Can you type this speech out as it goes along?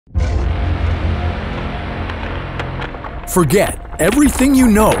Forget everything you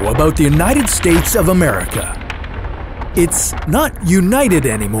know about the United States of America. It's not united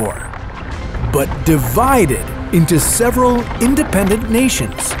anymore, but divided into several independent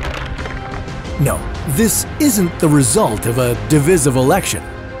nations. No, this isn't the result of a divisive election.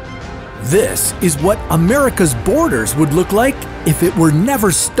 This is what America's borders would look like if it were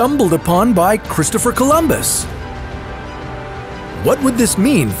never stumbled upon by Christopher Columbus. What would this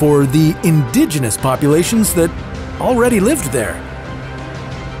mean for the indigenous populations that already lived there?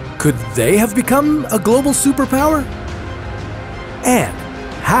 Could they have become a global superpower? And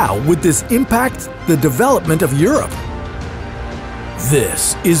how would this impact the development of Europe?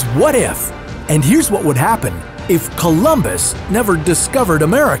 This is What If, and here's what would happen if Columbus never discovered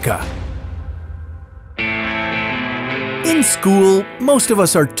America. In school, most of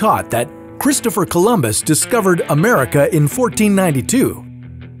us are taught that Christopher Columbus discovered America in 1492.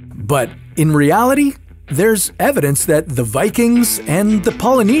 But in reality, there's evidence that the Vikings and the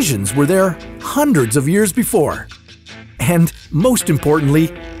Polynesians were there hundreds of years before. And most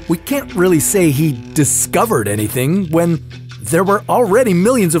importantly, we can't really say he discovered anything when there were already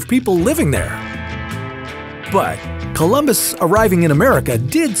millions of people living there. But Columbus arriving in America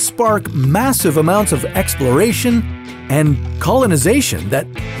did spark massive amounts of exploration and colonization that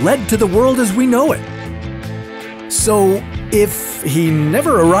led to the world as we know it. So, if he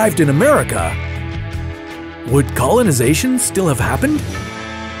never arrived in America, would colonization still have happened?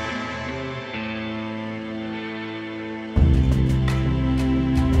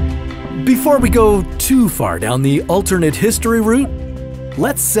 Before we go too far down the alternate history route,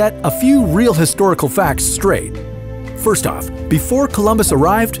 let's set a few real historical facts straight. First off, before Columbus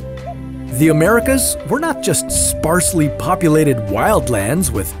arrived, the Americas were not just sparsely populated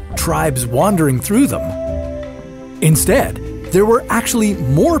wildlands with tribes wandering through them. Instead, there were actually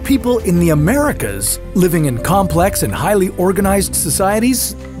more people in the Americas living in complex and highly organized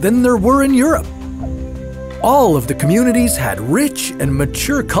societies than there were in Europe. All of the communities had rich and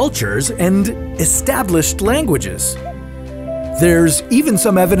mature cultures and established languages. There's even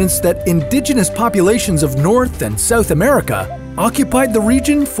some evidence that indigenous populations of North and South America occupied the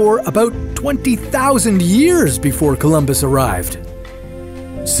region for about 20,000 years before Columbus arrived.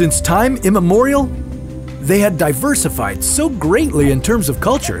 Since time immemorial, they had diversified so greatly in terms of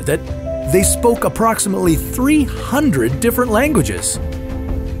culture that they spoke approximately 300 different languages.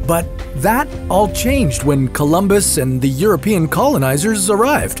 But that all changed when Columbus and the European colonizers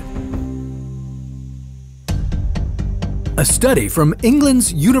arrived. A study from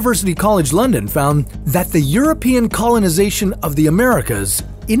England's University College London found that the European colonization of the Americas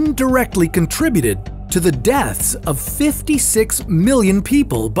indirectly contributed to the deaths of 56 million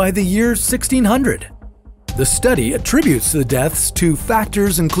people by the year 1600. The study attributes the deaths to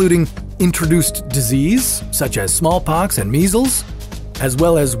factors including introduced disease, such as smallpox and measles, as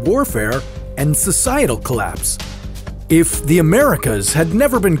well as warfare and societal collapse. If the Americas had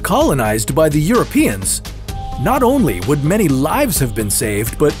never been colonized by the Europeans, not only would many lives have been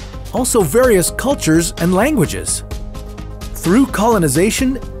saved, but also various cultures and languages. Through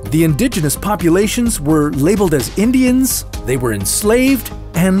colonization, the indigenous populations were labeled as Indians, they were enslaved,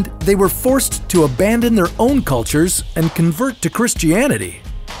 and they were forced to abandon their own cultures and convert to Christianity.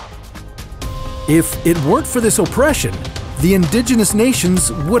 If it weren't for this oppression, the indigenous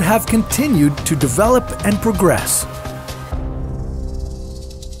nations would have continued to develop and progress.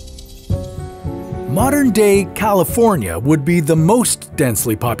 Modern-day California would be the most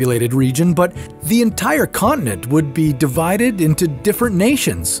densely populated region, but the entire continent would be divided into different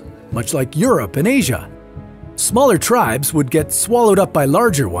nations, much like Europe and Asia. Smaller tribes would get swallowed up by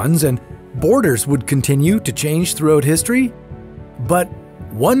larger ones, and borders would continue to change throughout history. But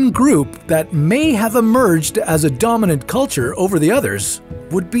one group that may have emerged as a dominant culture over the others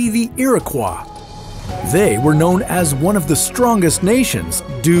would be the Iroquois. They were known as one of the strongest nations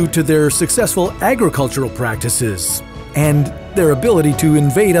due to their successful agricultural practices and their ability to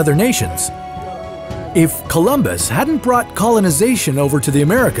invade other nations. If Columbus hadn't brought colonization over to the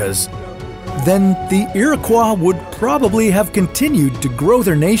Americas, then the Iroquois would probably have continued to grow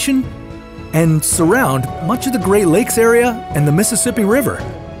their nation and surround much of the Great Lakes area and the Mississippi River.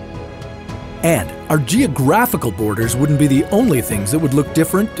 And our geographical borders wouldn't be the only things that would look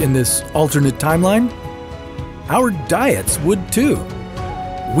different in this alternate timeline. Our diets would too.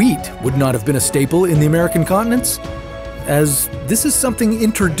 Wheat would not have been a staple in the American continents, as this is something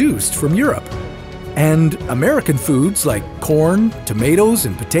introduced from Europe. And American foods like corn, tomatoes,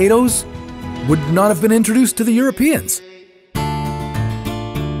 and potatoes would not have been introduced to the Europeans.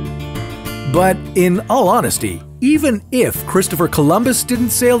 But in all honesty, even if Christopher Columbus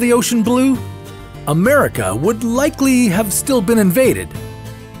didn't sail the ocean blue, America would likely have still been invaded.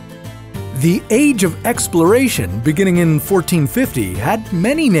 The age of exploration, beginning in 1450, had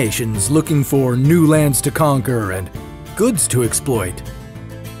many nations looking for new lands to conquer and goods to exploit.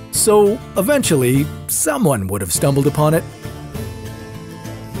 So eventually, someone would have stumbled upon it.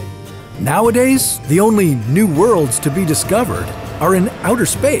 Nowadays, the only new worlds to be discovered are in outer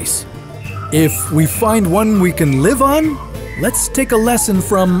space. If we find one we can live on, let's take a lesson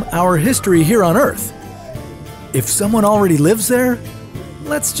from our history here on Earth. If someone already lives there,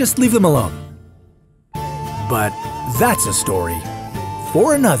 let's just leave them alone. But that's a story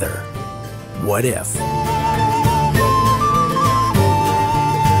for another What If.